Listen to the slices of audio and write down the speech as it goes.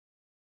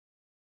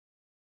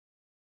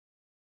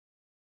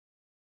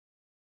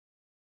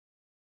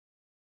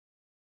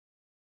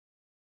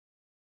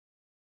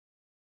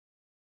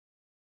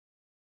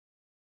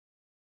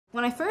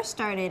When I first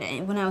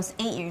started, when I was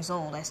 8 years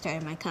old, I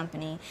started my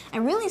company. I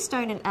really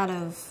started out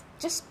of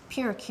just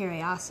pure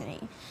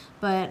curiosity.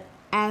 But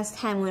as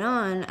time went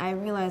on, I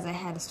realized I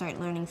had to start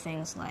learning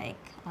things like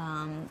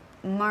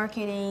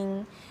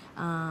marketing,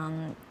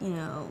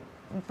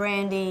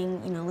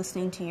 branding,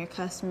 listening to your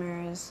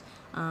customers,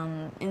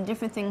 and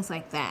different things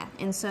like that.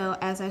 And so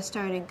as I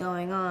started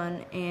going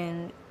on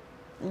and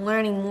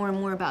learning more and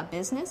more about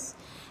business,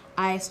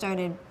 I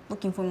started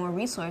looking for more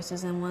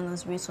resources, and one of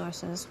those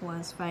resources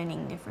was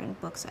finding different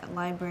books at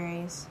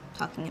libraries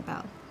talking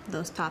about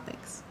those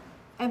topics.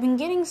 I've been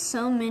getting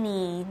so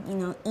many,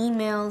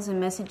 emails and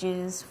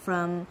messages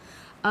from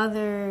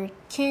other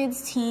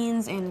kids,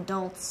 teens, and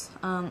adults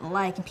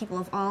alike, and people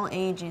of all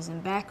ages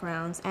and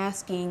backgrounds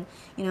asking,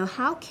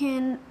 how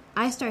can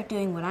I start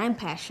doing what I'm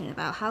passionate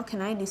about? How can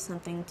I do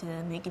something to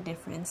make a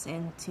difference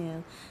and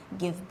to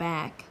give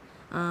back?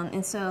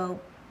 And so,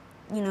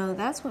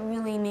 that's what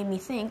really made me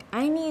think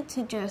I need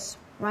to just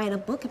write a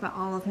book about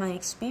all of my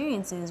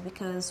experiences,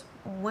 because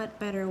what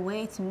better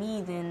way to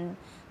me than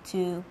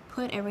to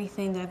put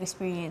everything that I've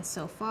experienced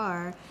so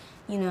far,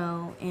 in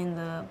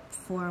the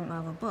form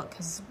of a book,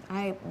 because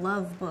I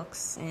love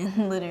books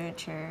and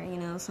literature.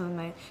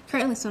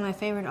 Currently some of my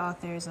favorite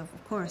authors, of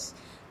course,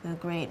 the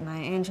great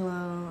Maya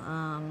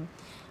Angelou,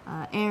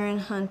 Aaron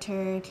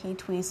Hunter, T.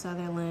 Tweed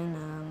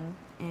Sutherland,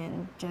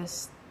 and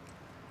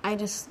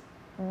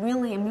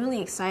I'm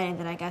really excited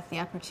that I got the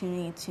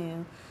opportunity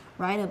to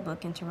write a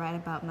book and to write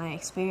about my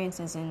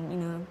experiences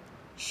and,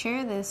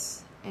 share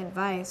this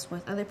advice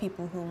with other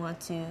people who want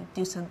to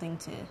do something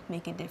to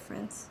make a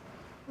difference.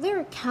 There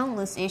are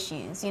countless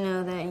issues,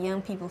 that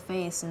young people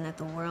face and that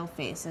the world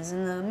faces.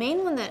 And the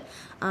main one that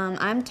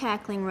I'm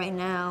tackling right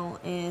now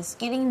is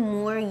getting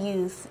more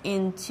youth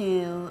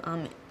into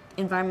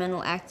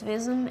environmental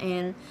activism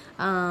and,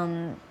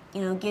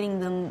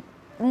 getting them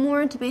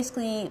more into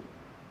basically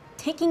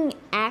taking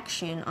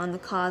action on the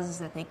causes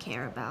that they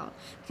care about.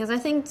 Because I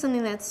think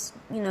something that's,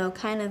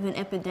 kind of an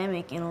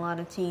epidemic in a lot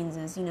of teens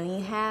is,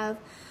 you have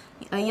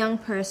a young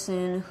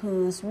person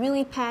who's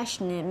really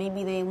passionate.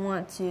 Maybe they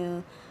want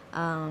to,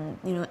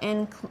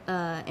 end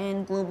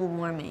global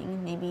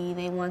warming. Maybe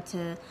they want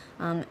to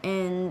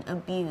end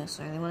abuse,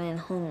 or they want to end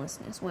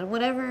homelessness,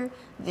 whatever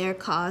their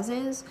cause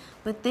is,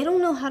 but they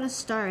don't know how to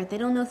start. They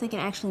don't know if they can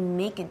actually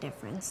make a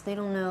difference. They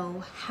don't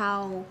know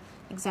how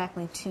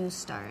exactly to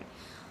start.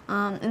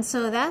 And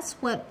so that's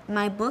what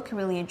my book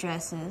really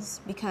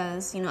addresses,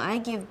 because, I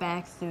give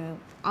back through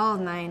all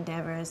of my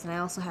endeavors, and I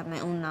also have my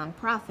own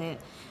nonprofit,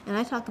 and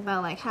I talk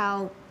about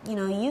how,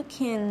 you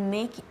can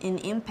make an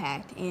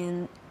impact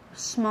in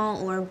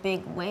small or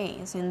big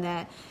ways, and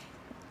that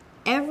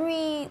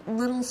every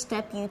little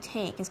step you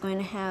take is going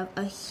to have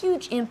a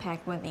huge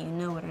impact whether you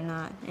know it or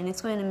not, and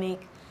it's going to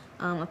make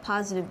a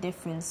positive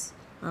difference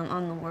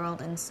on the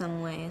world in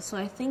some way. So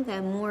I think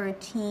that more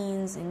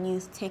teens and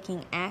youth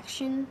taking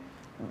action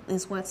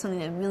is something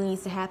that really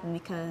needs to happen,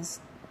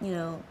 because,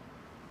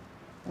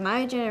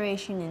 my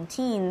generation and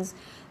teens,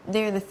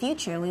 they're the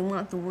future. We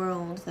want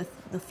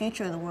the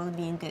future of the world to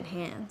be in good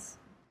hands.